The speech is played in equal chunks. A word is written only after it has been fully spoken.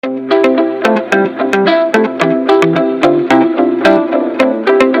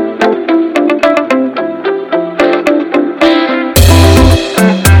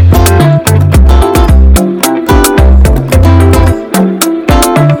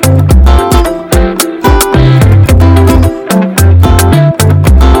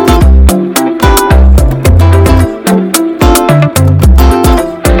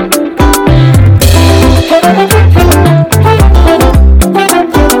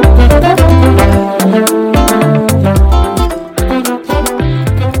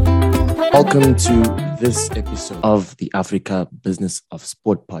Welcome to this episode of the Africa Business of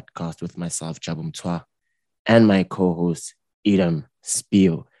Sport podcast with myself, Jabu Mtwa, and my co-host, Idam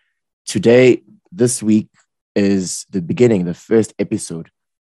Spiel. Today, this week, is the beginning, the first episode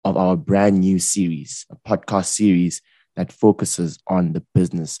of our brand new series, a podcast series that focuses on the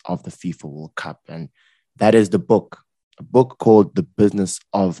business of the FIFA World Cup. And that is a book called The Business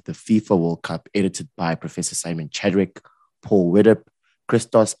of the FIFA World Cup, edited by Professor Simon Chadwick, Paul Widdop,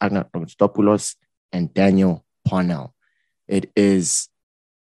 Christos Agnatopoulos, and Daniel Parnell. It is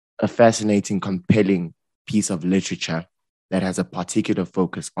a fascinating, compelling piece of literature that has a particular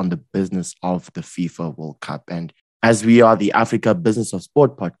focus on the business of the FIFA World Cup. And as we are the Africa Business of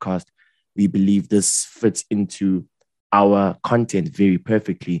Sport podcast, we believe this fits into our content very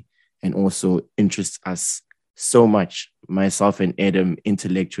perfectly and also interests us so much. Myself and Adam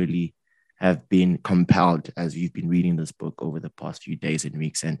intellectually have been compelled as we've been reading this book over the past few days and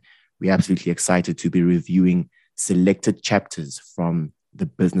weeks. And we're absolutely excited to be reviewing selected chapters from the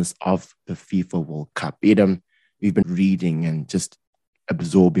business of the FIFA World Cup. Adam, we've been reading and just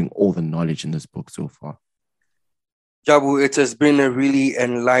absorbing all the knowledge in this book so far. Jabu, it has been a really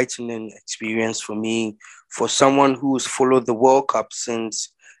enlightening experience for me, for someone who's followed the World Cup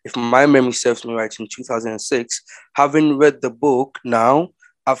since, if my memory serves me right, in 2006. Having read the book now,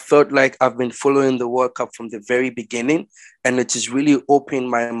 I felt like I've been following the World Cup from the very beginning, and it has really opened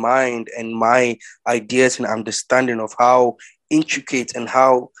my mind and my ideas and understanding of how intricate and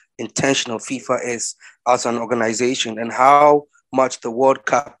how intentional FIFA is as an organization, and how much the World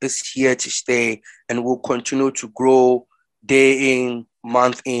Cup is here to stay and will continue to grow day in,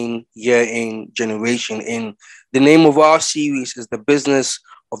 month in, year in, generation in. The name of our series is The Business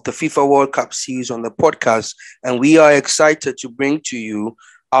of the FIFA World Cup series on the podcast, and we are excited to bring to you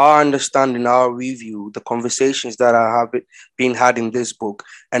our understanding, our review, the conversations that have been had in this book,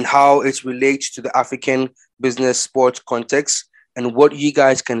 and how it relates to the African business sports context and what you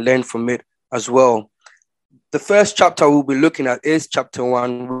guys can learn from it as well. The first chapter we'll be looking at is chapter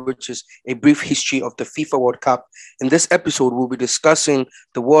 1, which is a brief history of the FIFA World Cup. In this episode, we'll be discussing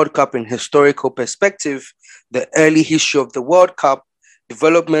the World Cup in historical perspective, the early history of the World Cup,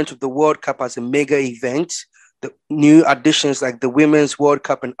 development of the World Cup as a mega event, the new additions like the Women's World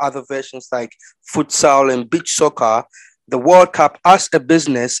Cup and other versions like futsal and beach soccer, the World Cup as a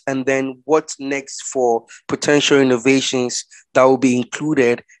business, and then what's next for potential innovations that will be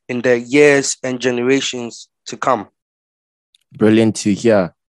included in the years and generations to come. Brilliant to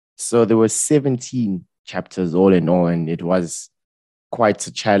hear. So there were 17 chapters all in all, and it was quite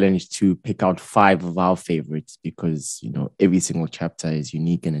a challenge to pick out 5 of our favorites because, you know, every single chapter is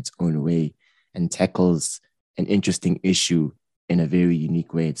unique in its own way and tackles an interesting issue in a very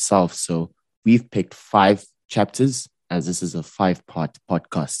unique way itself. So we've picked 5 chapters, as this is a 5-part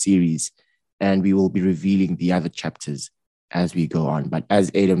podcast series, and we will be revealing the other chapters as we go on. But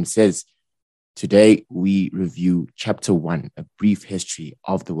as Adam says, today we review chapter 1, a brief history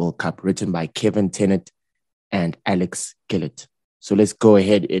of the World Cup, written by Kevin Tennant and Alex Gillett. So let's go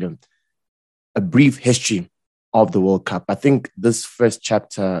ahead, Adam. A brief history of the World Cup. I think this first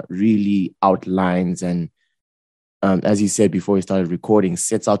chapter really outlines and, as you said before we started recording,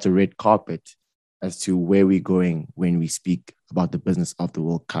 sets out a red carpet as to where we're going when we speak about the business of the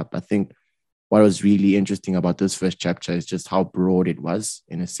World Cup. I think what was really interesting about this first chapter is just how broad it was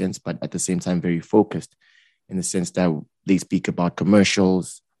in a sense, but at the same time very focused in the sense that they speak about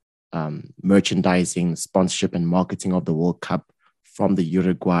commercials, merchandising, sponsorship and marketing of the World Cup from the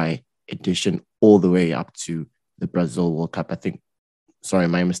Uruguay edition all the way up to the Brazil World Cup. I think, sorry,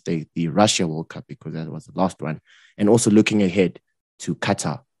 my mistake, the Russia World Cup, because that was the last one. And also looking ahead to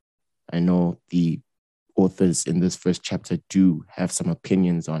Qatar. I know the authors in this first chapter do have some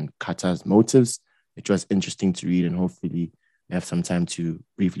opinions on Qatar's motives, which was interesting to read, and hopefully we have some time to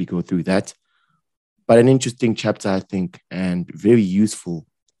briefly go through that. But an interesting chapter, I think, and very useful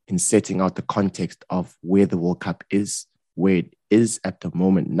in setting out the context of where the World Cup is, where it is at the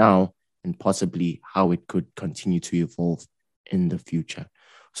moment now, and possibly how it could continue to evolve in the future.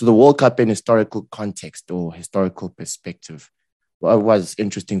 So the World Cup in historical context or historical perspective, what was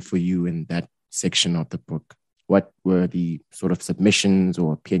interesting for you in that section of the book? What were the sort of submissions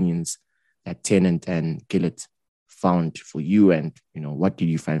or opinions that Tennant and Gillett found for you? And, you know, what did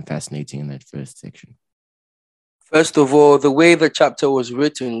you find fascinating in that first section? First of all, the way the chapter was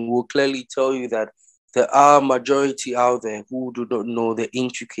written will clearly tell you that there are a majority out there who do not know the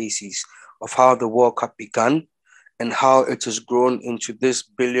intricacies of how the World Cup began and how it has grown into this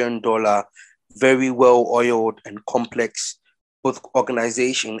billion-dollar, very well-oiled and complex both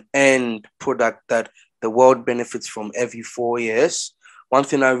organization and product that the world benefits from every 4 years. one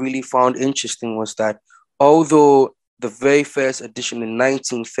thing I really found interesting was that although the very first edition in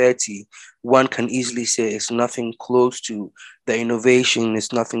 1930, one can easily say it's nothing close to the innovation,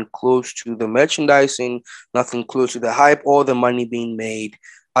 it's nothing close to the merchandising, nothing close to the hype or the money being made.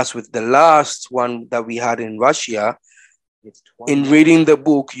 As with the last one that we had in Russia, in reading the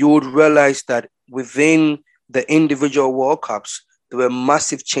book, you would realize that within the individual World Cups, there were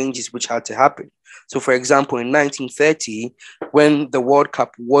massive changes which had to happen. So, for example, in 1930, when the World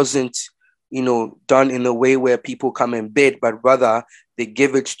Cup wasn't, done in a way where people come and bid, but rather they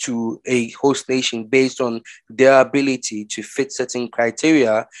give it to a host nation based on their ability to fit certain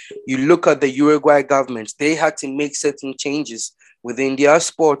criteria. You look at the Uruguay government; they had to make certain changes within their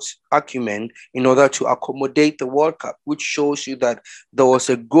sports acumen in order to accommodate the World Cup, which shows you that there was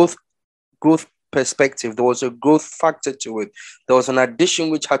a growth perspective, there was a growth factor to it. There was an addition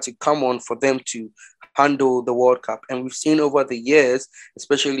which had to come on for them to handle the World Cup. And we've seen over the years,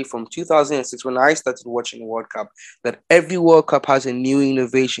 especially from 2006 when I started watching the World Cup, that every World Cup has a new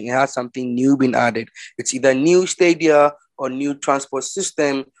innovation. It has something new being added. It's either new stadia or new transport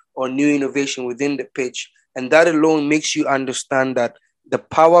system or new innovation within the pitch. And that alone makes you understand that the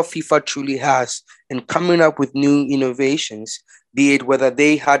power FIFA truly has in coming up with new innovations, be it whether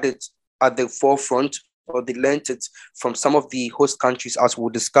they had it at the forefront or they learned it from some of the host countries, as we'll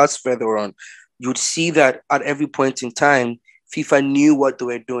discuss further on. You'd see that at every point in time, FIFA knew what they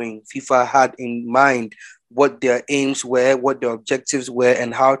were doing. FIFA had in mind what their aims were, what their objectives were,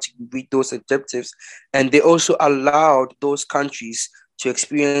 and how to reach those objectives. And they also allowed those countries to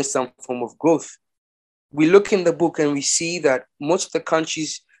experience some form of growth. We look in the book and we see that most of the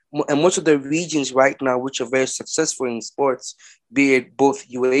countries and most of the regions right now, which are very successful in sports, be it both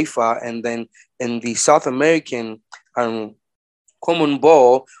UEFA and then in the South American common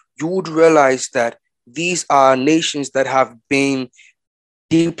ball, you would realize that these are nations that have been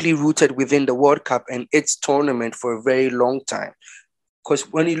deeply rooted within the World Cup and its tournament for a very long time. Because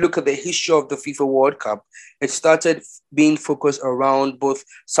when you look at the history of the FIFA World Cup, it started being focused around both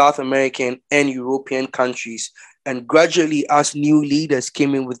South American and European countries. And gradually, as new leaders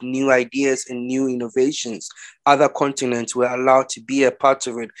came in with new ideas and new innovations, other continents were allowed to be a part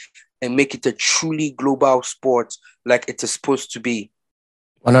of it and make it a truly global sport like it is supposed to be.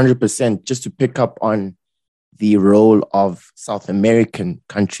 100%. Just to pick up on the role of South American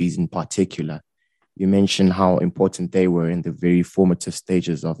countries in particular, you mentioned how important they were in the very formative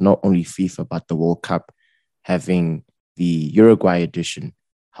stages of not only FIFA, but the World Cup, having the Uruguay edition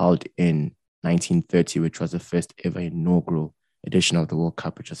held in 1930, which was the first ever inaugural edition of the World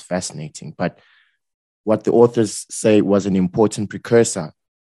Cup, which was fascinating. But what the authors say was an important precursor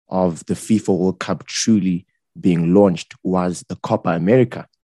of the FIFA World Cup truly being launched was the Copa America.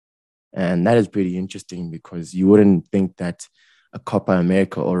 And that is pretty interesting because you wouldn't think that a Copa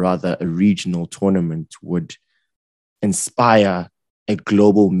America, or rather a regional tournament, would inspire a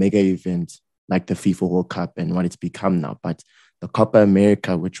global mega event like the FIFA World Cup and what it's become now. But the Copa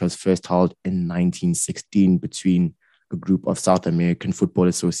America, which was first held in 1916 between a group of South American football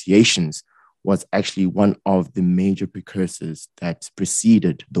associations, was actually one of the major precursors that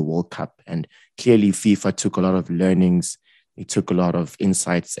preceded the World Cup. And clearly FIFA took a lot of learnings. It took a lot of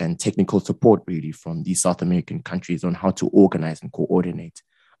insights and technical support really from these South American countries on how to organize and coordinate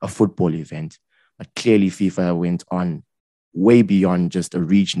a football event. But clearly FIFA went on way beyond just a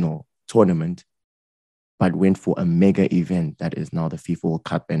regional tournament, but went for a mega event that is now the FIFA World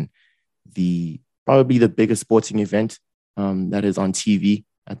Cup, and probably the biggest sporting event that is on TV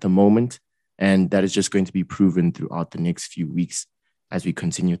at the moment. And that is just going to be proven throughout the next few weeks as we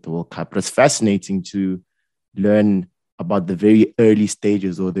continue with the World Cup. But it's fascinating to learn about the very early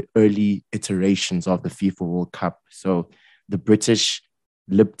stages or the early iterations of the FIFA World Cup. So the British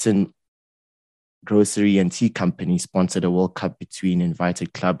Lipton Grocery and Tea Company sponsored a World Cup between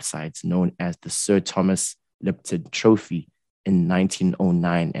invited club sides known as the Sir Thomas Lipton Trophy in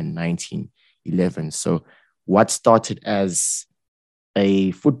 1909 and 1911. So what started as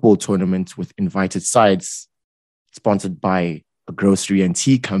a football tournament with invited sides sponsored by a grocery and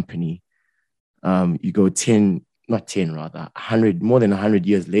tea company, you go 100, more than 100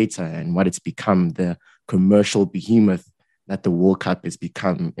 years later, and what it's become, the commercial behemoth that the World Cup has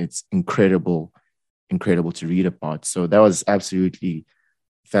become. It's incredible to read about. So that was absolutely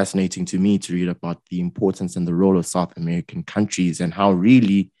fascinating to me to read about the importance and the role of South American countries and how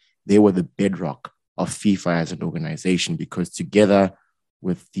really they were the bedrock of FIFA as an organization, because together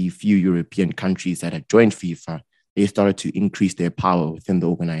with the few European countries that had joined FIFA, they started to increase their power within the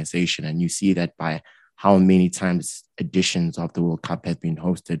organization. And you see that by how many times editions of the World Cup have been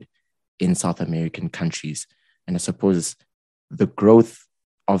hosted in South American countries. And I suppose the growth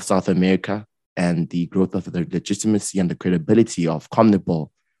of South America and the growth of the legitimacy and the credibility of CONMEBOL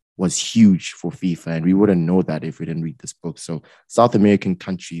was huge for FIFA. And we wouldn't know that if we didn't read this book. So South American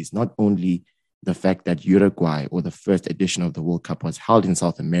countries, not only the fact that Uruguay, or the first edition of the World Cup, was held in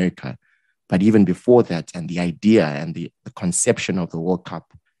South America, but even before that, and the idea and the conception of the World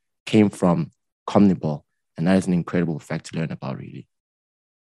Cup came from CONMEBOL. And that is an incredible fact to learn about, really.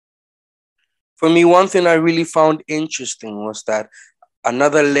 For me, one thing I really found interesting was that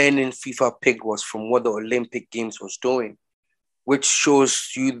another learning FIFA picked was from what the Olympic Games was doing, which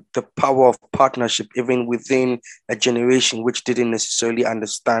shows you the power of partnership even within a generation which didn't necessarily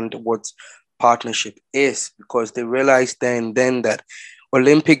understand what partnership is, because they realized then that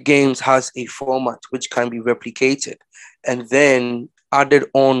Olympic Games has a format which can be replicated and then added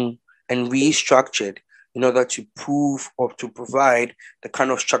on and restructured in order to prove or to provide the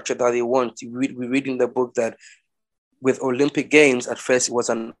kind of structure that they want. We read in the book that with Olympic Games, at first it was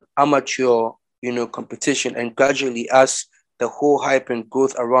an amateur, competition, and gradually as the whole hype and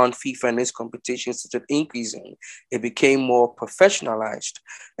growth around FIFA and its competition started increasing, it became more professionalized.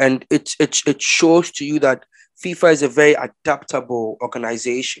 And it shows to you that FIFA is a very adaptable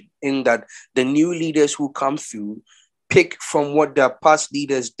organization in that the new leaders who come through pick from what their past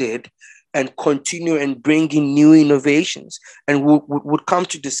leaders did and continue and bring in new innovations. And would come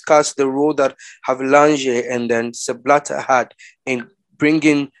to discuss the role that Havelange and then Seblata had in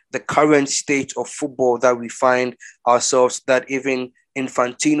bringing the current state of football that we find ourselves, that even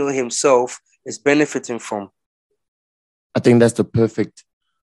Infantino himself is benefiting from. I think that's the perfect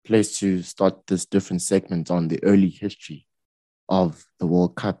place to start this different segment on the early history of the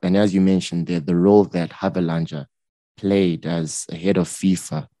World Cup. And as you mentioned there, the role that Havelange played as a head of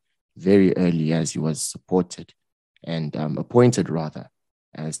FIFA very early, as he was supported and appointed rather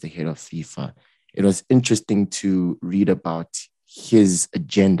as the head of FIFA. It was interesting to read about his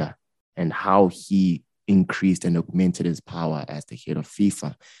agenda and how he increased and augmented his power as the head of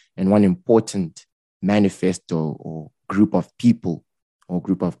FIFA. And one important manifesto or group of people, or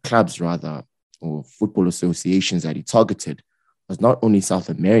group of clubs rather, or football associations that he targeted was not only South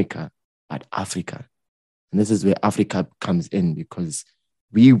America, but Africa. And this is where Africa comes in, because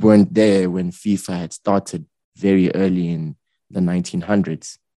we weren't there when FIFA had started very early in the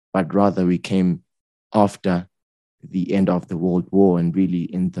 1900s, but rather we came after the end of the World War and really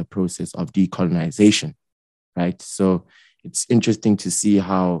in the process of decolonization, right? So it's interesting to see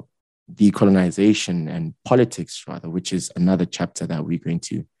how decolonization and politics, rather, which is another chapter that we're going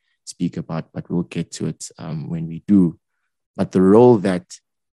to speak about, but we'll get to it when we do. But the role that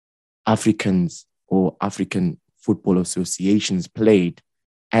Africans or African football associations played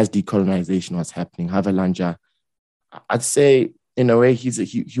as decolonization was happening. Havelange, I'd say in a way,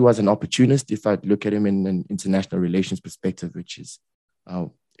 he was an opportunist if I look at him in an international relations perspective, which is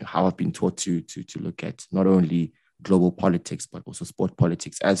how I've been taught to look at not only global politics, but also sport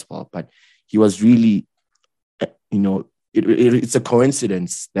politics as well. But he was really, it's a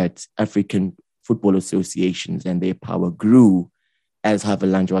coincidence that African football associations and their power grew as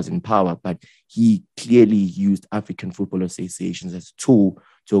Havelange was in power, but he clearly used African football associations as a tool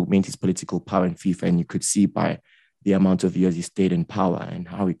to augment his political power in FIFA. And you could see by the amount of years he stayed in power and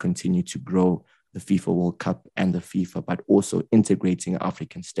how he continued to grow the FIFA World Cup and the FIFA, but also integrating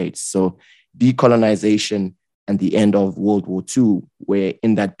African states. So decolonization and the end of World War II, where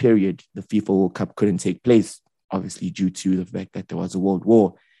in that period, the FIFA World Cup couldn't take place, obviously due to the fact that there was a world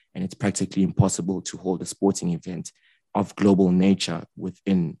war and it's practically impossible to hold a sporting event of global nature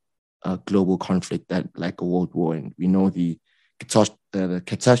within a global conflict that like a world war. And we know the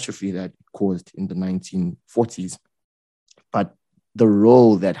catastrophe that it caused in the 1940s. But the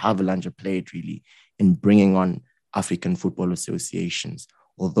role that Havelange played really in bringing on African football associations,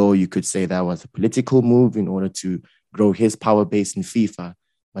 although you could say that was a political move in order to grow his power base in FIFA,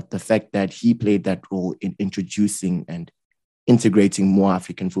 but the fact that he played that role in introducing and integrating more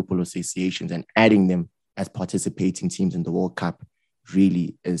African football associations and adding them as participating teams in the World Cup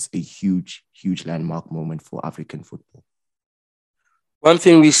really is a huge, huge landmark moment for African football. One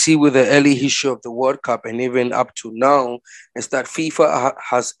thing we see with the early history of the World Cup and even up to now is that FIFA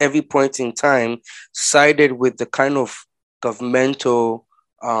has every point in time sided with the kind of governmental,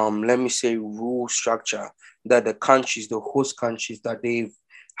 rule structure that the countries, the host countries that they've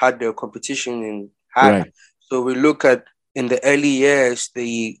had their competition in had. Right. So we look at in the early years,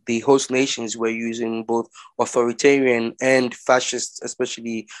 the host nations were using both authoritarian and fascist,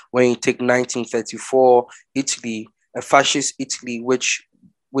 especially when you take 1934 Italy, a fascist Italy, which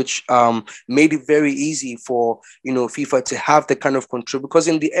made it very easy for FIFA to have the kind of control, because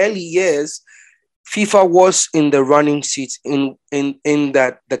in the early years, FIFA was in the running seat in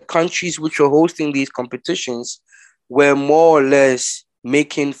that the countries which were hosting these competitions were more or less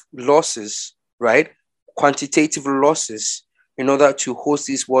making losses, right? Quantitative losses in order to host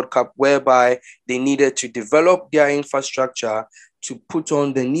this World Cup, whereby they needed to develop their infrastructure to put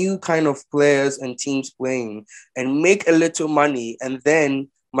on the new kind of players and teams playing and make a little money, and then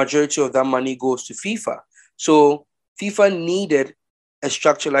majority of that money goes to FIFA. So FIFA needed a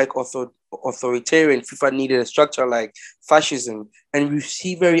structure like authoritarian. FIFA needed a structure like fascism. And we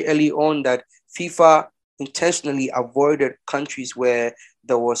see very early on that FIFA intentionally avoided countries where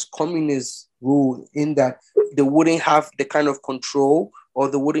there was communist rule, in that they wouldn't have the kind of control, or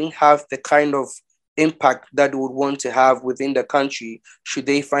they wouldn't have the kind of impact that they would want to have within the country should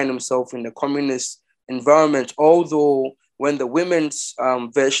they find themselves in the communist environment. Although when the women's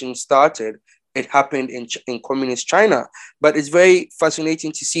version started, it happened in communist China. But it's very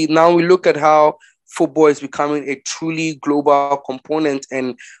fascinating to see. Now we look at how football is becoming a truly global component,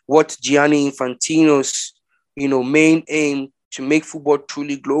 and what Gianni Infantino's main aim to make football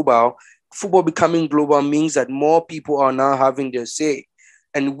truly global. Football becoming global means that more people are now having their say,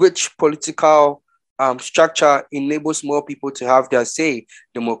 and which political structure enables more people to have their say?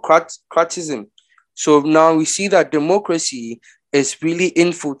 Democratism. So now we see that democracy is really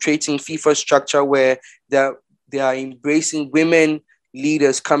infiltrating FIFA structure, where they are embracing women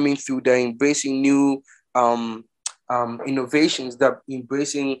leaders coming through. They're embracing new innovations. They're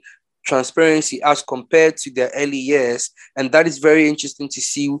embracing transparency as compared to their early years. And that is very interesting to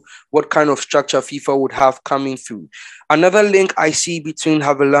see what kind of structure FIFA would have coming through. Another link I see between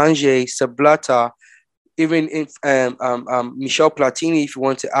Havelange, Sablata, even if Michel Platini, if you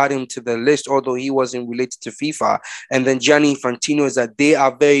want to add him to the list, although he wasn't related to FIFA, and then Gianni Infantino, is that they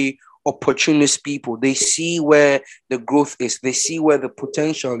are very opportunist people. They see where the growth is. They see where the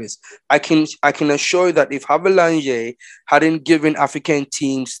potential is. I can assure you that if Havelange hadn't given African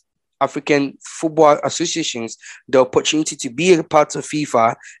teams, African football associations, the opportunity to be a part of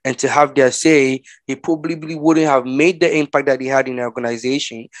FIFA and to have their say, he probably wouldn't have made the impact that he had in the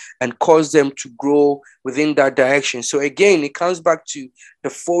organization and caused them to grow within that direction. So again, it comes back to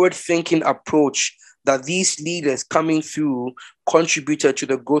the forward-thinking approach that these leaders coming through contributed to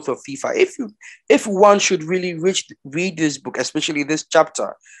the growth of FIFA. If one should really read this book, especially this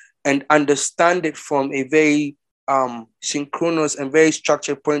chapter, and understand it from a very synchronous and very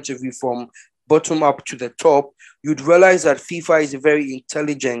structured point of view, from bottom up to the top, you'd realize that FIFA is a very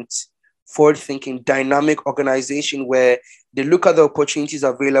intelligent, forward-thinking, dynamic organization where they look at the opportunities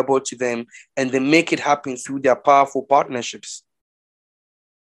available to them and they make it happen through their powerful partnerships.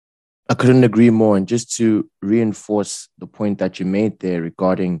 I couldn't agree more. And just to reinforce the point that you made there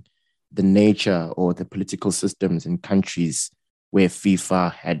regarding the nature or the political systems in countries where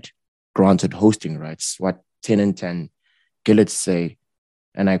FIFA had granted hosting rights, what Tennant and Gillett say,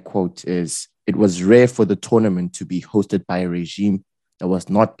 and I quote, is, "It was rare for the tournament to be hosted by a regime that was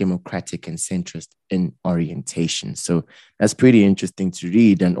not democratic and centrist in orientation." So that's pretty interesting to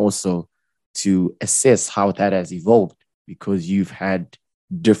read, and also to assess how that has evolved, because you've had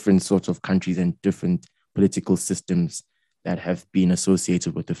different sorts of countries and different political systems that have been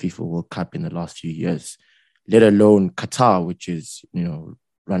associated with the FIFA World Cup in the last few years, let alone Qatar, which is,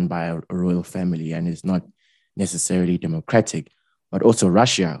 run by a royal family and is not necessarily democratic, but also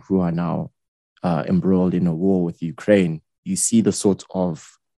Russia, who are now embroiled in a war with Ukraine. You see the sort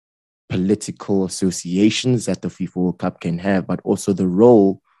of political associations that the FIFA World Cup can have, but also the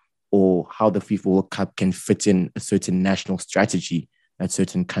role or how the FIFA World Cup can fit in a certain national strategy that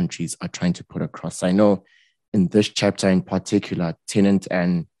certain countries are trying to put across. I know in this chapter in particular, Tennant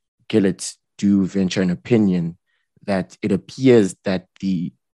and Gillett do venture an opinion that it appears that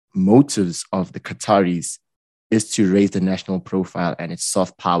the motives of the Qataris is to raise the national profile and its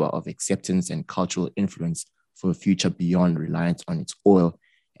soft power of acceptance and cultural influence for a future beyond reliance on its oil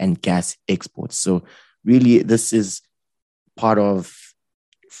and gas exports. So really, this is part of,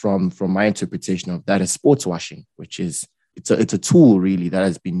 from my interpretation of that, is sports washing, which is, it's a tool really that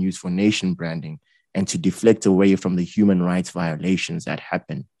has been used for nation branding and to deflect away from the human rights violations that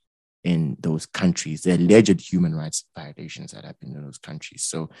happen in those countries, the alleged human rights violations that happen in those countries.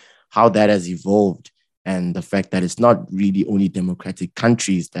 So how that has evolved, and the fact that it's not really only democratic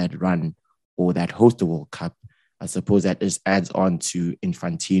countries that run or that host the World Cup, I suppose that just adds on to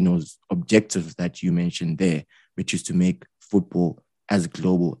Infantino's objectives that you mentioned there, which is to make football as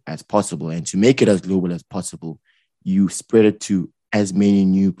global as possible. And to make it as global as possible, you spread it to as many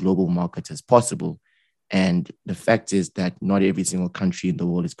new global markets as possible. And the fact is that not every single country in the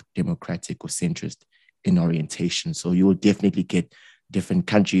world is democratic or centrist in orientation. So you will definitely get different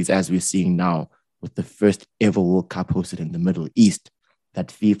countries, as we're seeing now, with the first ever World Cup hosted in the Middle East, that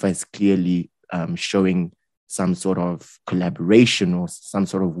FIFA is clearly showing some sort of collaboration or some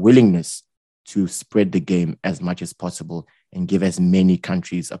sort of willingness to spread the game as much as possible and give as many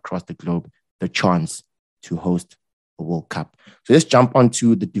countries across the globe the chance to host a World Cup. So let's jump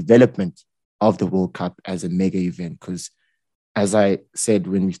onto the development of the World Cup as a mega event, because as I said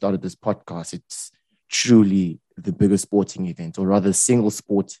when we started this podcast, it's truly the biggest sporting event, or rather single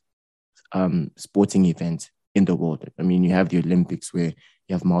sporting event in the world. I mean, you have the Olympics where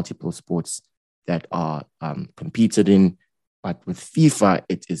you have multiple sports that are competed in, but with FIFA,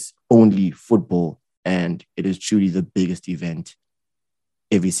 it is only football, and it is truly the biggest event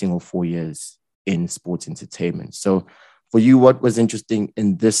every single 4 years in sports entertainment. So for you, what was interesting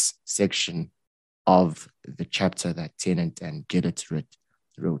in this section of the chapter that Tennant and Gillett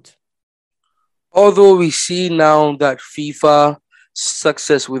wrote? Although we see now that FIFA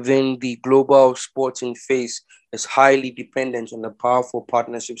success within the global sporting phase is highly dependent on the powerful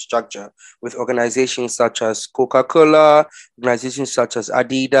partnership structure with organizations such as Coca-Cola, organizations such as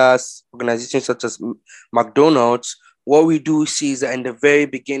Adidas, organizations such as McDonald's, what we do see is that in the very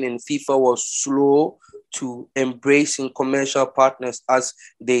beginning, FIFA was slow to embracing commercial partners as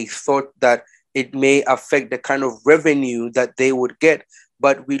they thought that it may affect the kind of revenue that they would get.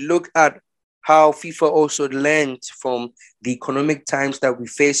 But we look at how FIFA also learned from the economic times that we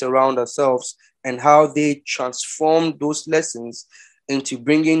face around ourselves and how they transformed those lessons into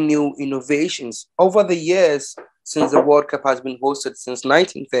bringing new innovations. Over the years, since the World Cup has been hosted since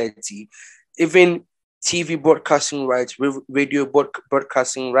 1930, even TV broadcasting rights, radio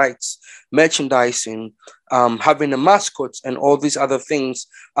broadcasting rights, merchandising, having a mascot, and all these other things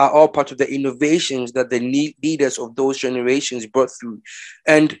are all part of the innovations that the leaders of those generations brought through.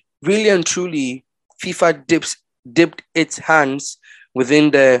 And really and truly, FIFA dipped its hands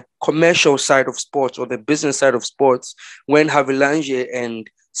within the commercial side of sports or the business side of sports when Havilange and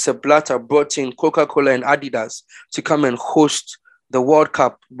Sepp Blatter brought in Coca-Cola and Adidas to come and host the World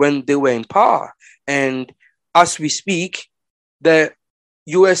Cup when they were in power. And as we speak, the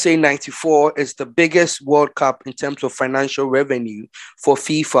USA 94 is the biggest World Cup in terms of financial revenue for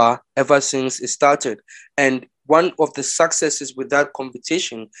FIFA ever since it started. And one of the successes with that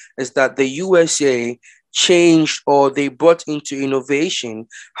competition is that the USA changed, or they brought into innovation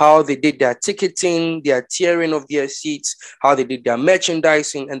how they did their ticketing, their tiering of their seats, how they did their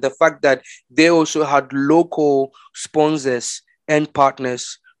merchandising, and the fact that they also had local sponsors and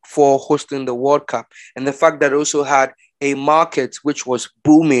partners for hosting the World Cup, and the fact that it also had a market which was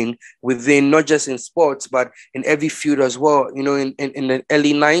booming within, not just in sports, but in every field as well. You know, in the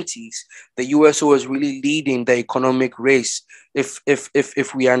early 90s, the US was really leading the economic race,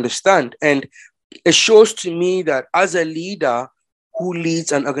 if we understand. And it shows to me that as a leader who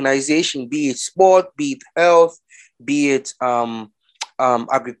leads an organization, be it sport, be it health, be it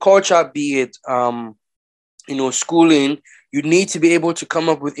agriculture, be it schooling, you need to be able to come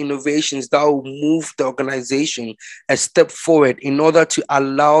up with innovations that will move the organization a step forward in order to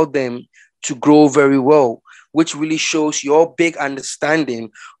allow them to grow very well, which really shows your big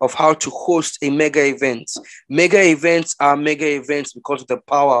understanding of how to host a mega event. Mega events are mega events because of the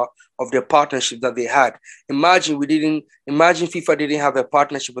power of the partnership that they had. Imagine FIFA didn't have a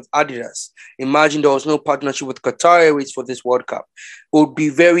partnership with Adidas. Imagine there was no partnership with Qatar Airways for this World Cup. It would be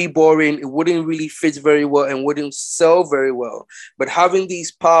very boring. It wouldn't really fit very well and wouldn't sell very well. But having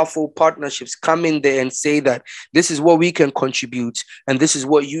these powerful partnerships come in there and say that this is what we can contribute and this is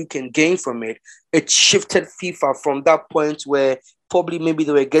what you can gain from it, it shifted FIFA from that point where probably maybe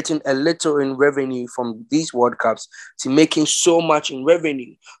they were getting a little in revenue from these World Cups to making so much in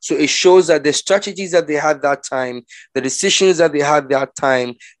revenue. So it shows that the strategies that they had that time, the decisions that they had that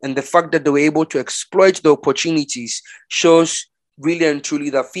time, and the fact that they were able to exploit the opportunities shows really and truly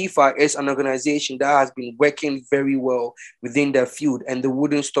that FIFA is an organization that has been working very well within their field, and they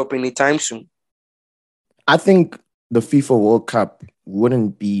wouldn't stop anytime soon. I think the FIFA World Cup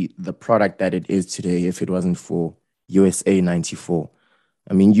wouldn't be the product that it is today if it wasn't for USA 94.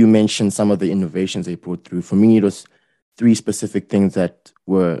 I mean, you mentioned some of the innovations they brought through. For me, it was three specific things that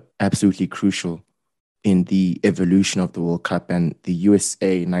were absolutely crucial in the evolution of the World Cup, and the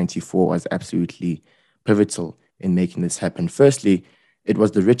USA 94 was absolutely pivotal in making this happen. Firstly, it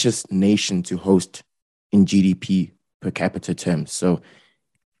was the richest nation to host in GDP per capita terms. So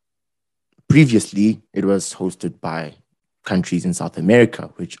previously, it was hosted by countries in South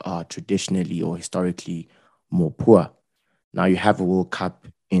America, which are traditionally or historically more poor. Now you have a World Cup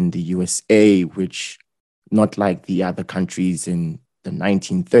in the USA, which, not like the other countries in the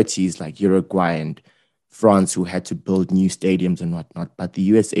 1930s, like Uruguay and France who had to build new stadiums and whatnot, but the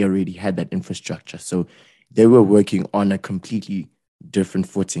USA already had that infrastructure. So they were working on a completely different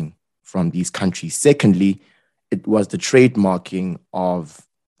footing from these countries. Secondly, it was the trademarking of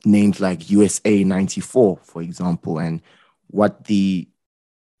names like USA 94, for example, and what the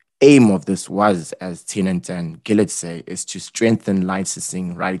aim of this was, as Tennant and Gillett say, is to strengthen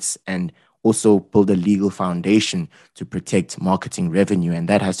licensing rights and also build a legal foundation to protect marketing revenue. And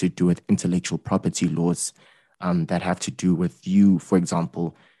that has to do with intellectual property laws that have to do with you, for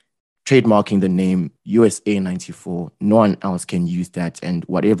example, trademarking the name USA 94. No one else can use that. And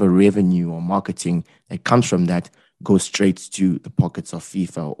whatever revenue or marketing that comes from that goes straight to the pockets of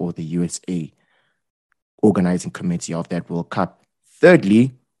FIFA or the USA organizing committee of that World Cup.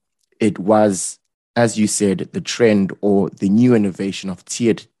 Thirdly, it was, as you said, the trend or the new innovation of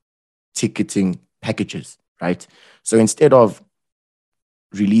tiered ticketing packages, right? So instead of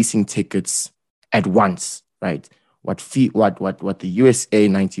releasing tickets at once, right? What the USA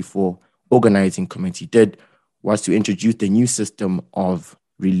 94 organizing committee did was to introduce the new system of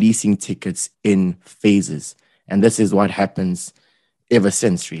releasing tickets in phases. And this is what happens ever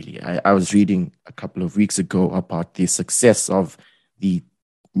since, really. I was reading a couple of weeks ago about the success of the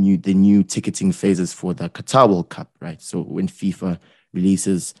new ticketing phases for the Qatar World Cup, right? So when FIFA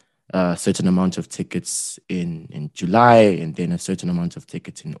releases a certain amount of tickets in July, and then a certain amount of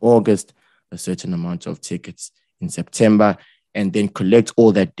tickets in August, a certain amount of tickets in September, and then collect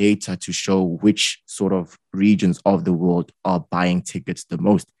all that data to show which sort of regions of the world are buying tickets the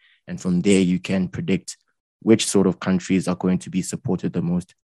most. And from there, you can predict which sort of countries are going to be supported the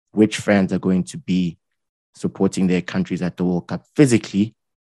most, which fans are going to be supporting their countries at the World Cup physically.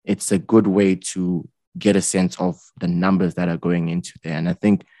 It's a good way to get a sense of the numbers that are going into there. And I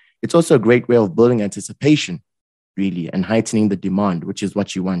think it's also a great way of building anticipation, really, and heightening the demand, which is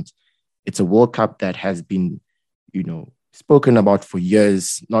what you want. It's a World Cup that has been, spoken about for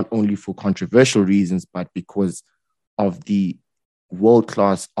years, not only for controversial reasons, but because of the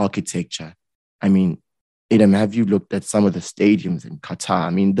world-class architecture. I mean, Idam, have you looked at some of the stadiums in Qatar? I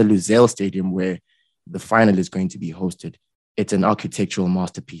mean, the Lusail Stadium, where the final is going to be hosted, it's an architectural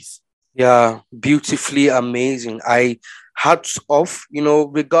masterpiece. Yeah, beautifully amazing. Hats off,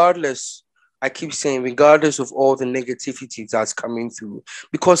 regardless. I keep saying, regardless of all the negativity that's coming through,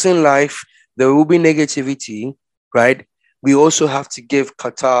 because in life there will be negativity, right? We also have to give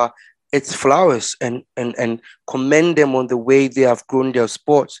Qatar its flowers and commend them on the way they have grown their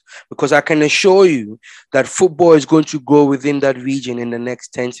sport. Because I can assure you that football is going to grow within that region in the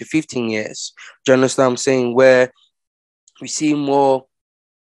next 10 to 15 years. Do you understand what I'm saying? Where we see more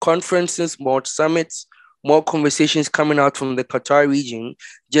conferences, more summits, more conversations coming out from the Qatar region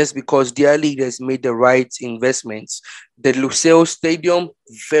just because their leaders made the right investments. The Lusail Stadium,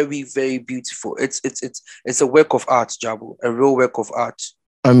 very, very beautiful. It's a work of art, Jabu, a real work of art.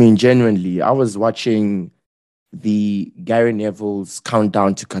 I mean, genuinely, I was watching the Gary Neville's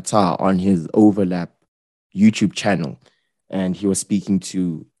countdown to Qatar on his Overlap YouTube channel, and he was speaking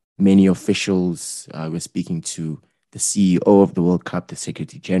to many officials. We're speaking to the CEO of the World Cup, the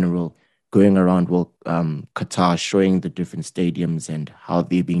Secretary General, going around Qatar, showing the different stadiums and how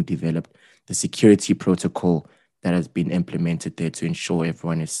they're being developed, the security protocol that has been implemented there to ensure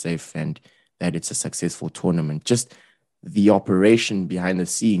everyone is safe and that it's a successful tournament. Just the operation behind the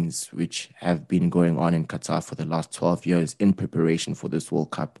scenes, which have been going on in Qatar for the last 12 years in preparation for this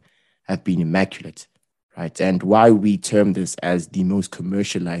World Cup, have been immaculate, right? And why we term this as the most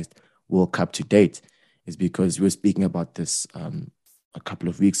commercialized World Cup to date is because we were speaking about this a couple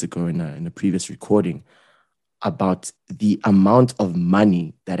of weeks ago in a previous recording about the amount of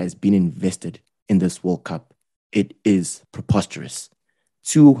money that has been invested in this World Cup. It is preposterous.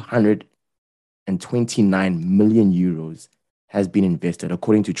 229 million euros has been invested,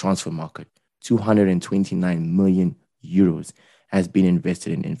 according to Transfer Market. 229 million euros has been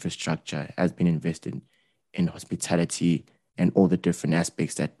invested in infrastructure, has been invested in hospitality, and all the different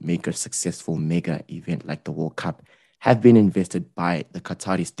aspects that make a successful mega event like the World Cup have been invested by the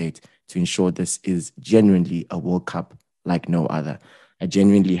Qatari state to ensure this is genuinely a World Cup like no other. I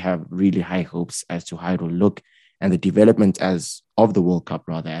genuinely have really high hopes as to how it will look, and the development of the World Cup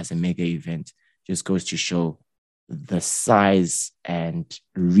rather as a mega event just goes to show the size and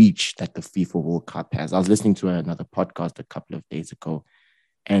reach that the FIFA World Cup has. I was listening to another podcast a couple of days ago,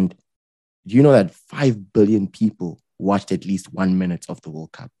 and you know that 5 billion people watched at least 1 minute of the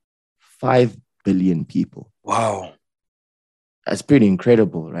World Cup. 5 billion people. Wow. That's pretty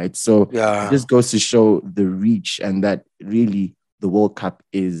incredible, right? So Yeah. it just goes to show the reach and that really the World Cup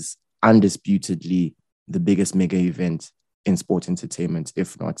is undisputedly the biggest mega event in sport entertainment,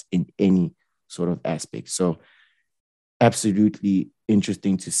 if not in any sort of aspect. So absolutely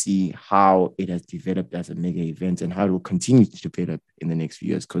interesting to see how it has developed as a mega event and how it will continue to develop in the next few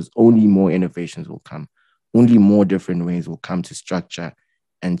years, because only more innovations will come, only more different ways will come to structure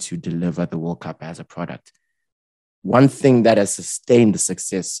and to deliver the World Cup as a product. One thing that has sustained the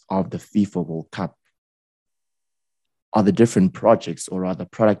success of the FIFA World Cup are the different projects, or rather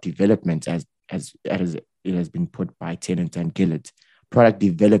product development, as it has been put by Tennant and Gillett, product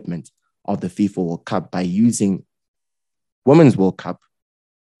development of the FIFA World Cup by using Women's World Cup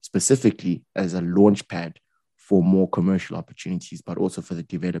specifically as a launch pad for more commercial opportunities, but also for the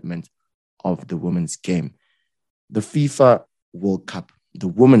development of the women's game. The FIFA World Cup, the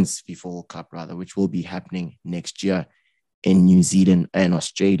Women's FIFA World Cup, rather, which will be happening next year in New Zealand and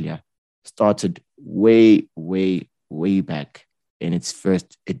Australia, started way back in its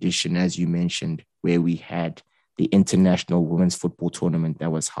first edition, as you mentioned, where we had the International Women's Football Tournament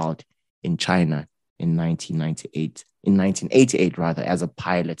that was held in China in 1988 rather, as a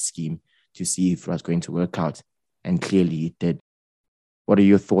pilot scheme to see if it was going to work out. And clearly it did. What are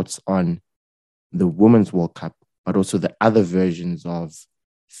your thoughts on the Women's World Cup, but also the other versions of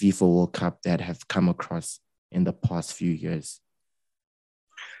FIFA World Cup that have come across in the past few years?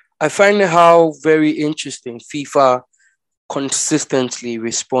 I find how very interesting FIFA consistently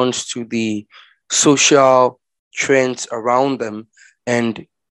responds to the social trends around them, and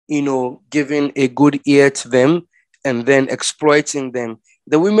giving a good ear to them and then exploiting them.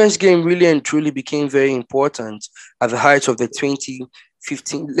 The women's game really and truly became very important at the height of the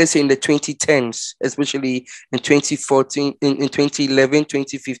 2015, let's say in the 2010s, especially in 2014, in 2011,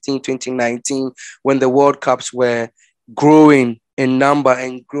 2015, 2019, when the World Cups were growing in number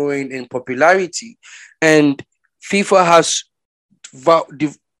and growing in popularity. And FIFA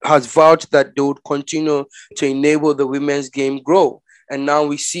has vowed that they would continue to enable the women's game grow. And now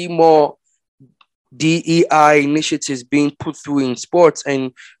we see more DEI initiatives being put through in sports.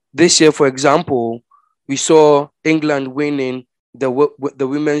 And this year, for example, we saw England winning the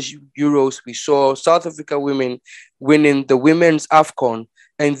women's Euros. We saw South Africa women winning the women's AFCON.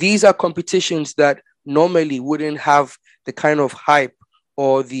 And these are competitions that normally wouldn't have the kind of hype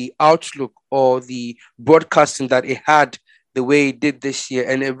or the outlook or the broadcasting that it had the way it did this year.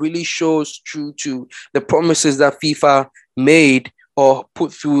 And it really shows true to the promises that FIFA made or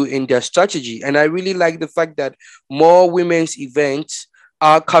put through in their strategy. And I really like the fact that more women's events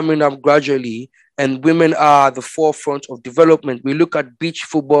are coming up gradually, and women are the forefront of development. We look at beach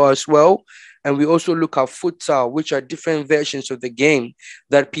football as well, and we also look at futsal, which are different versions of the game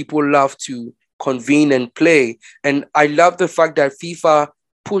that people love to convene and play. And I love the fact that FIFA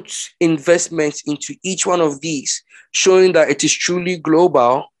puts investments into each one of these, showing that it is truly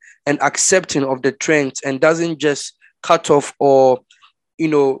global and accepting of the trends and doesn't just cut off or,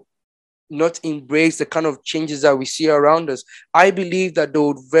 not embrace the kind of changes that we see around us. I believe that they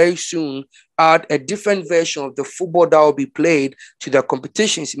would very soon add a different version of the football that will be played to their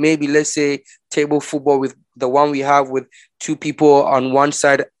competitions. Maybe, let's say, table football with the one we have with two people on one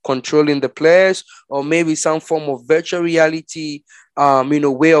side controlling the players, or maybe some form of virtual reality,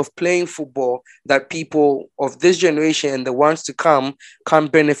 way of playing football that people of this generation and the ones to come can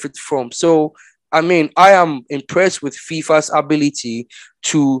benefit from. So, I am impressed with FIFA's ability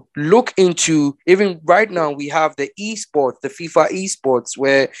to look into, even right now, we have the esports, the FIFA esports,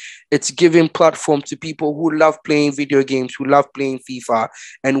 where it's giving platform to people who love playing video games, who love playing FIFA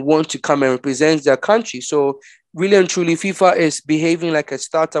and want to come and represent their country. So really and truly, FIFA is behaving like a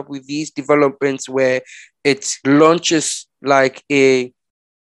startup with these developments where it launches like a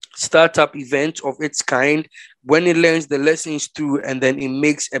startup event of its kind. When it learns the lessons through, and then it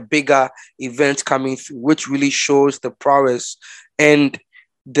makes a bigger event coming through, which really shows the prowess and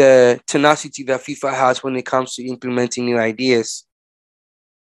the tenacity that FIFA has when it comes to implementing new ideas.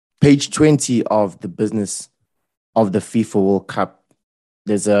 Page 20 of the business of the FIFA World Cup,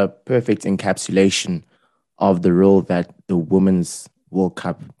 there's a perfect encapsulation of the role that the Women's World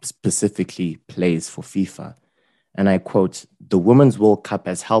Cup specifically plays for FIFA. And I quote, "The Women's World Cup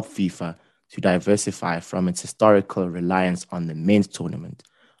has helped FIFA to diversify from its historical reliance on the men's tournament,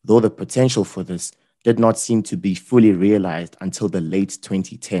 though the potential for this did not seem to be fully realized until the late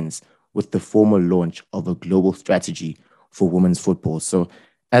 2010s with the formal launch of a global strategy for women's football." So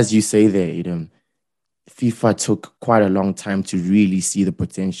as you say there, FIFA took quite a long time to really see the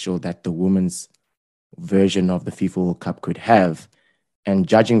potential that the women's version of the FIFA World Cup could have. And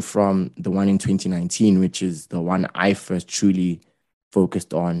judging from the one in 2019, which is the one I first truly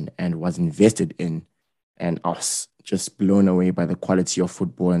focused on and was invested in, and I was just blown away by the quality of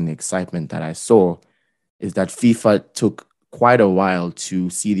football and the excitement that I saw, is that FIFA took quite a while to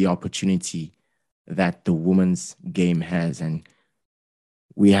see the opportunity that the women's game has. And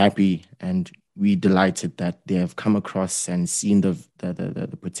we're happy and we delighted that they have come across and seen the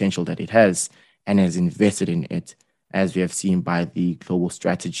potential that it has and has invested in it, as we have seen by the global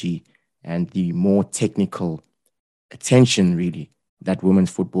strategy and the more technical attention, really, that women's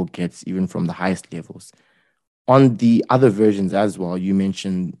football gets, even from the highest levels. On the other versions as well, you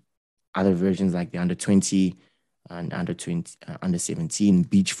mentioned other versions like the under 20 and under 20, under 17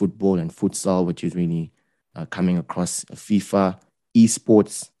 beach football and futsal, which is really coming across FIFA.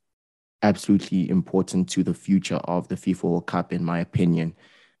 Esports, absolutely important to the future of the FIFA World Cup, in my opinion.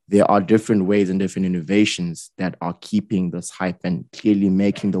 There are different ways and different innovations that are keeping this hype and clearly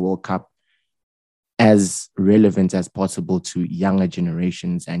making the World Cup as relevant as possible to younger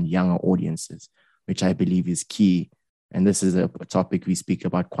generations and younger audiences, which I believe is key. And this is a topic we speak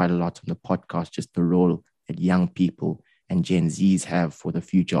about quite a lot on the podcast, just the role that young people and Gen Zs have for the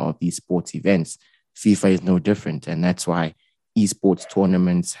future of these sports events. FIFA is no different. And that's why esports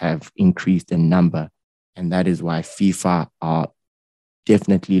tournaments have increased in number. And that is why FIFA are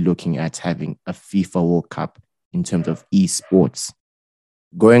definitely looking at having a FIFA World Cup in terms of esports.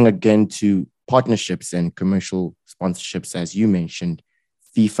 Going again to partnerships and commercial sponsorships, as you mentioned,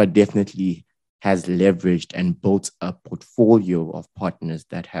 FIFA definitely has leveraged and built a portfolio of partners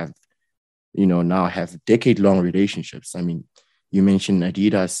that have, now have decade-long relationships. I mean, you mentioned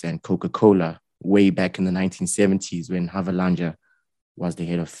Adidas and Coca-Cola way back in the 1970s when Havalanja was the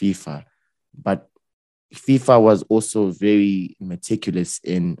head of FIFA. But FIFA was also very meticulous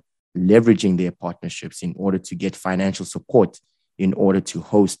in leveraging their partnerships in order to get financial support in order to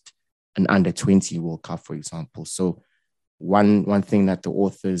host an under 20 World Cup, for example. So one thing that the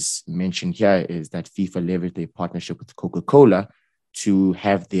authors mentioned here is that FIFA leveraged their partnership with Coca-Cola to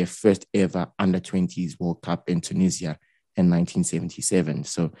have their first ever under 20s World Cup in Tunisia in 1977.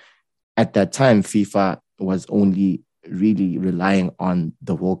 So at that time, FIFA was only really relying on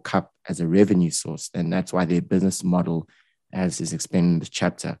the World Cup as a revenue source. And that's why their business model, as is explained in this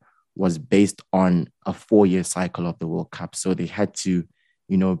chapter, was based on a 4-year cycle of the World Cup. So they had to,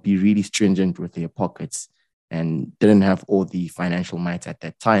 be really stringent with their pockets and didn't have all the financial might at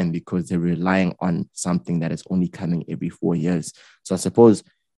that time because they're relying on something that is only coming every 4 years. So I suppose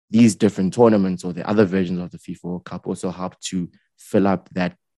these different tournaments or the other versions of the FIFA World Cup also help to fill up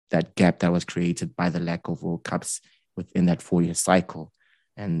that gap that was created by the lack of World Cups within that 4-year cycle.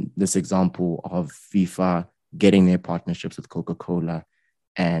 And this example of FIFA getting their partnerships with Coca-Cola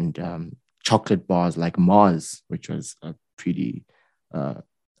and chocolate bars like Mars, which was a pretty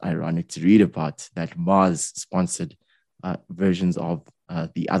ironic to read about, that Mars sponsored versions of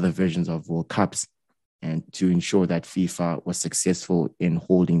the other versions of World Cups, and to ensure that FIFA was successful in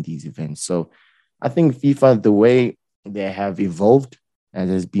holding these events. So I think FIFA, the way they have evolved, as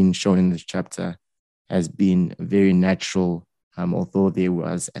has been shown in this chapter, has been very natural. Although there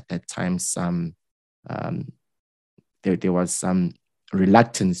was at that time there was some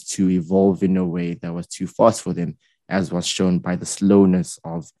reluctance to evolve in a way that was too fast for them, as was shown by the slowness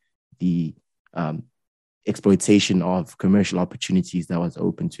of the exploitation of commercial opportunities that was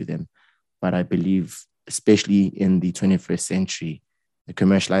open to them. But I believe, especially in the 21st century, the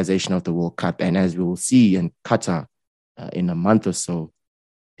commercialization of the World Cup, and as we will see in Qatar in a month or so,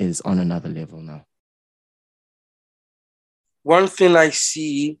 is on another level now. One thing I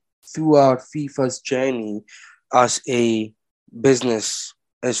see throughout FIFA's journey as a business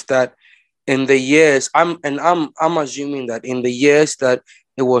is that in the years, I'm assuming that in the years that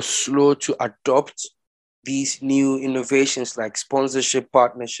it was slow to adopt these new innovations like sponsorship,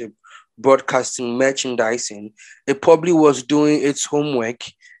 partnership, broadcasting, merchandising, it probably was doing its homework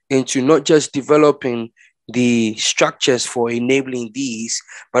into not just developing the structures for enabling these,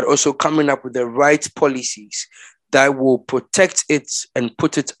 but also coming up with the right policies that will protect it and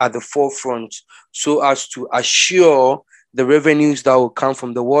put it at the forefront so as to assure the revenues that will come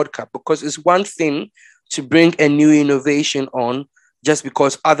from the World Cup. Because it's one thing to bring a new innovation on just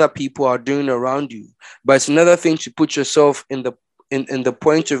because other people are doing around you, but it's another thing to put yourself in the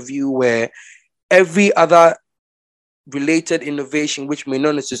point of view where every other related innovation, which may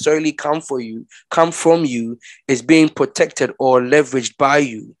not necessarily come from you, is being protected or leveraged by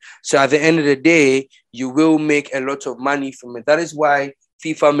you. So at the end of the day, you will make a lot of money from it. That is why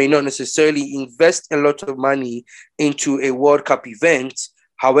FIFA may not necessarily invest a lot of money into a World Cup event.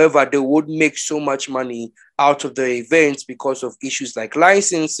 However, they would make so much money out of the events because of issues like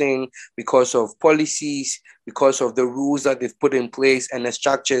licensing, because of policies, because of the rules that they've put in place and the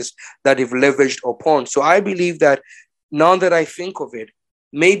structures that they've leveraged upon. So I believe that now that I think of it,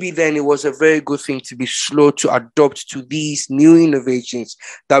 maybe then it was a very good thing to be slow to adopt to these new innovations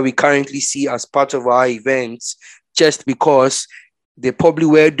that we currently see as part of our events, just because they probably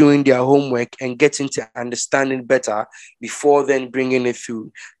were doing their homework and getting to understanding better before then bringing it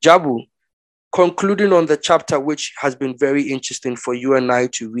through. Jabu, concluding on the chapter, which has been very interesting for you and I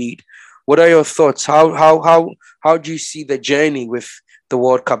to read, what are your thoughts? How do you see the journey with the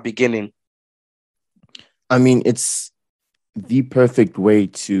World Cup beginning? I mean, it's the perfect way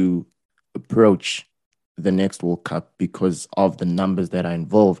to approach the next World Cup because of the numbers that are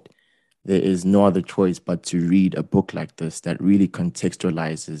involved. There is no other choice but to read a book like this that really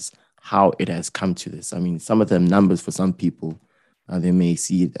contextualizes how it has come to this. I mean, some of the numbers for some people, they may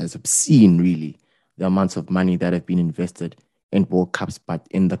see it as obscene, really, the amounts of money that have been invested in World Cups, but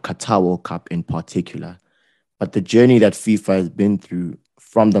in the Qatar World Cup in particular. But the journey that FIFA has been through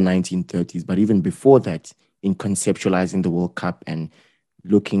from the 1930s, but even before that, in conceptualizing the World Cup and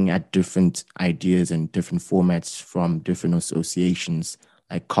looking at different ideas and different formats from different associations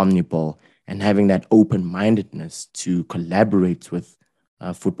like CONMEBOL, and having that open-mindedness to collaborate with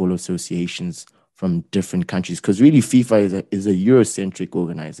football associations from different countries. Because really, FIFA is a Eurocentric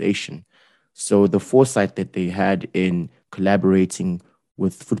organization. So the foresight that they had in collaborating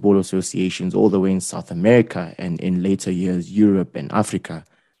with football associations all the way in South America and in later years, Europe and Africa,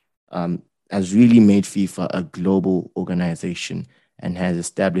 has really made FIFA a global organization and has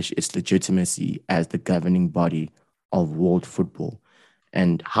established its legitimacy as the governing body of world football.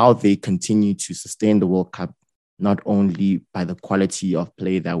 And how they continue to sustain the World Cup, not only by the quality of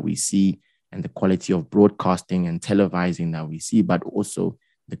play that we see and the quality of broadcasting and televising that we see, but also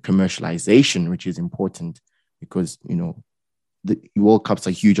the commercialization, which is important because, you know, the World Cups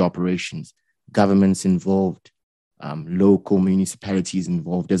are huge operations, governments involved, local municipalities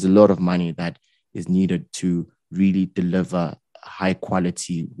involved. There's a lot of money that is needed to really deliver high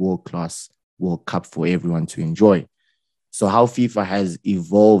quality, world class World Cup for everyone to enjoy. So how FIFA has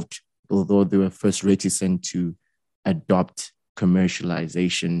evolved, although they were first reticent to adopt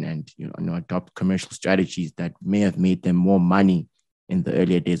commercialization and adopt commercial strategies that may have made them more money in the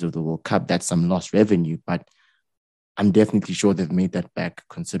earlier days of the World Cup. That's some lost revenue, but I'm definitely sure they've made that back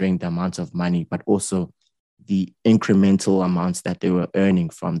considering the amount of money, but also the incremental amounts that they were earning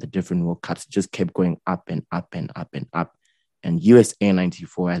from the different World Cups just kept going up and up and up and up. And USA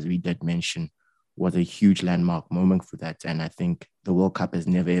 94, as we did mention, was a huge landmark moment for that. And I think the World Cup has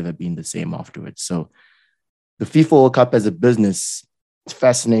never, ever been the same afterwards. So the FIFA World Cup as a business, it's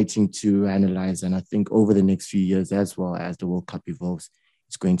fascinating to analyze. And I think over the next few years, as well as the World Cup evolves,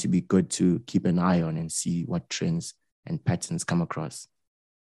 it's going to be good to keep an eye on and see what trends and patterns come across.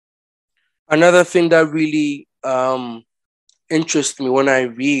 Another thing that really interests me when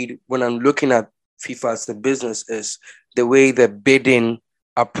I'm looking at FIFA as a business is the way the bidding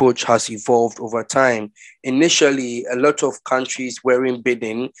approach has evolved over time. Initially, a lot of countries were in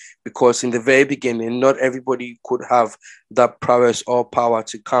bidding because in the very beginning, not everybody could have that prowess or power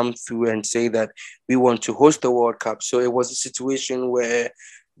to come through and say that we want to host the World Cup. So it was a situation where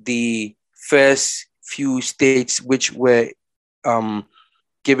the first few states which were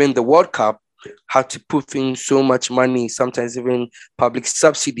given the World Cup had to put in so much money, sometimes even public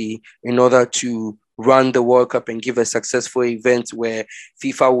subsidy, in order to run the World Cup and give a successful event where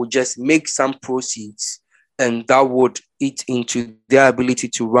FIFA would just make some proceeds and that would eat into their ability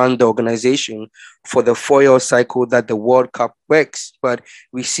to run the organization for the 4-year cycle that the World Cup works. But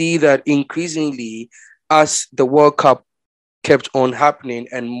we see that increasingly, as the World Cup kept on happening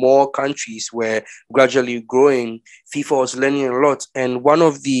and more countries were gradually growing, FIFA was learning a lot. And one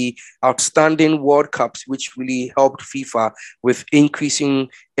of the outstanding World Cups, which really helped FIFA with increasing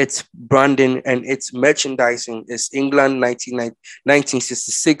its branding and its merchandising, is England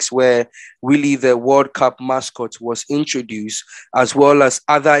 1966, where really the World Cup mascot was introduced, as well as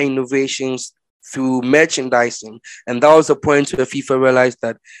other innovations through merchandising. And that was the point where FIFA realized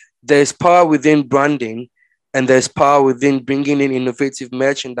that there's power within branding, and there's power within bringing in innovative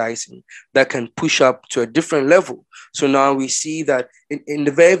merchandising that can push up to a different level. So now we see that in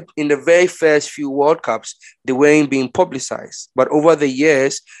the very first few World Cups, they weren't being publicized. But over the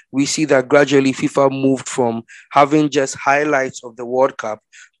years, we see that gradually FIFA moved from having just highlights of the World Cup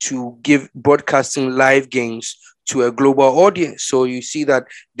to give broadcasting live games to a global audience. So you see that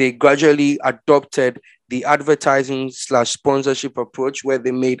they gradually adopted the advertising / sponsorship approach, where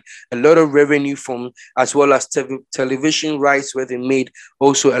they made a lot of revenue from, as well as television rights, where they made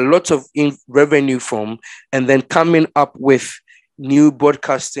also a lot of revenue from, and then coming up with new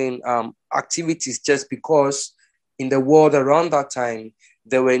broadcasting activities, just because in the world around that time,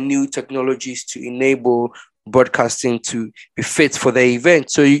 there were new technologies to enable broadcasting to be fit for the event.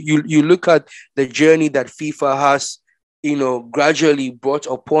 So you look at the journey that FIFA has, gradually brought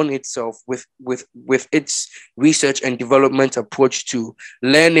upon itself with its research and development approach to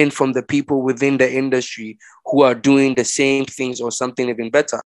learning from the people within the industry who are doing the same things or something even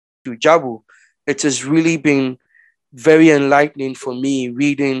better. To Jabu, it has really been very enlightening for me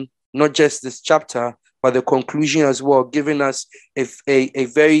reading not just this chapter, but the conclusion as well, giving us a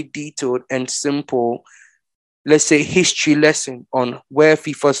very detailed and simple, let's say, history lesson on where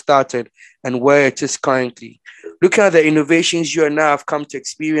FIFA started and where it is currently. Looking at the innovations you and I have come to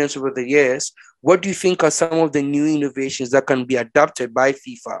experience over the years, what do you think are some of the new innovations that can be adapted by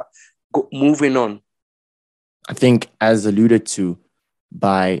FIFA? Moving on. I think, as alluded to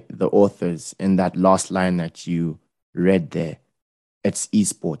by the authors in that last line that you read there, it's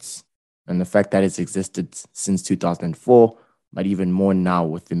esports. And the fact that it's existed since 2004, but even more now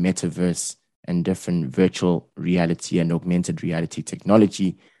with the metaverse and different virtual reality and augmented reality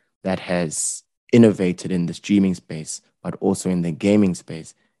technology that has innovated in the streaming space, but also in the gaming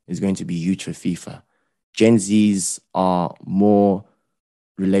space, is going to be huge for FIFA. Gen Zs are more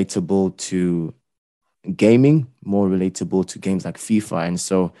relatable to gaming, more relatable to games like FIFA. And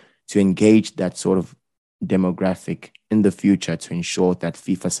so to engage that sort of demographic in the future to ensure that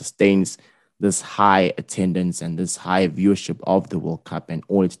FIFA sustains this high attendance and this high viewership of the World Cup and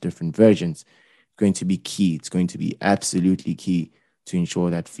all its different versions is going to be key. It's going to be absolutely key to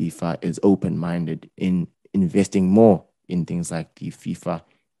ensure that FIFA is open-minded in investing more in things like the FIFA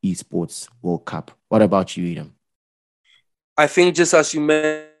Esports World Cup. What about you, Edom? I think just as you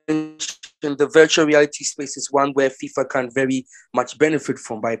mentioned, the virtual reality space is one where FIFA can very much benefit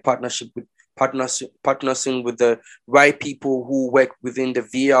from by partnering with the right people who work within the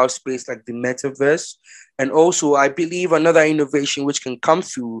VR space, like the metaverse. And also, I believe another innovation which can come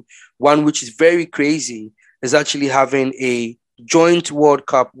through, one which is very crazy, is actually having a joint World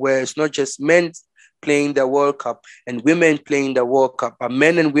Cup where it's not just men playing the World Cup and women playing the World Cup, but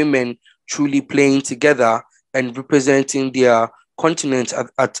men and women truly playing together and representing their continent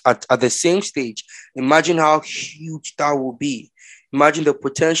at the same stage. Imagine how huge that will be. Imagine the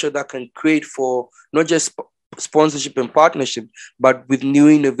potential that can create for not just sponsorship and partnership, but with new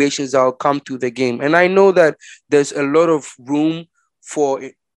innovations that will come to the game. And I know that there's a lot of room for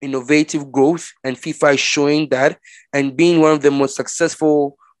innovative growth, and FIFA is showing that. And being one of the most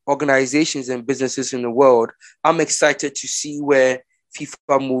successful organizations and businesses in the world, I'm excited to see where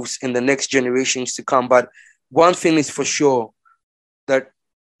FIFA moves in the next generations to come. But one thing is for sure, that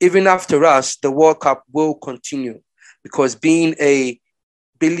even after us, the World Cup will continue, because being a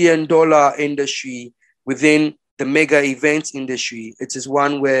billion-dollar industry within the mega events industry, it is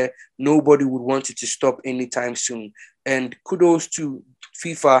one where nobody would want it to stop anytime soon. And kudos to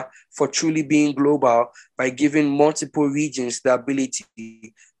FIFA for truly being global by giving multiple regions the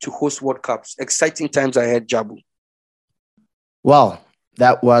ability to host World Cups. Exciting times ahead, Jabu. Well,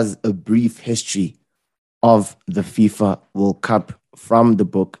 that was a brief history of the FIFA World Cup from the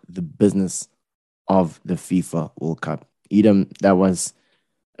book, The Business of the FIFA World Cup. Edom, that was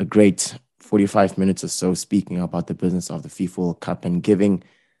a great 45 minutes or so speaking about the business of the FIFA World Cup and giving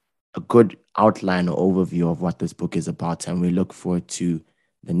a good outline or overview of what this book is about. And we look forward to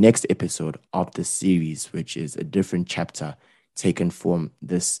the next episode of the series, which is a different chapter taken from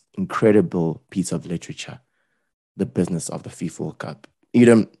this incredible piece of literature, The Business of the FIFA World Cup.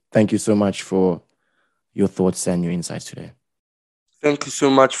 Edom, thank you so much for your thoughts and your insights today. Thank you so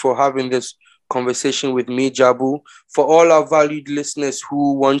much for having this conversation with me, Jabu. For all our valued listeners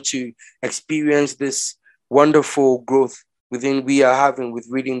who want to experience this wonderful growth within we are having with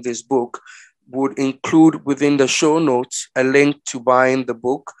reading this book, would include within the show notes a link to buying the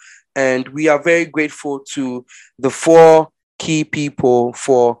book. And we are very grateful to the 4 key people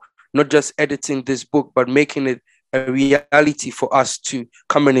for not just editing this book, but making it a reality for us to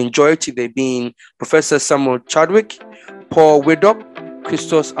come and enjoy today, being Professor Samuel Chadwick, Paul Widop,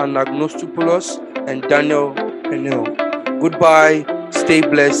 Christos Anagnostopoulos, and Daniel Penel. Goodbye, stay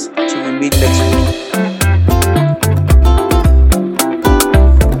blessed till we meet next week.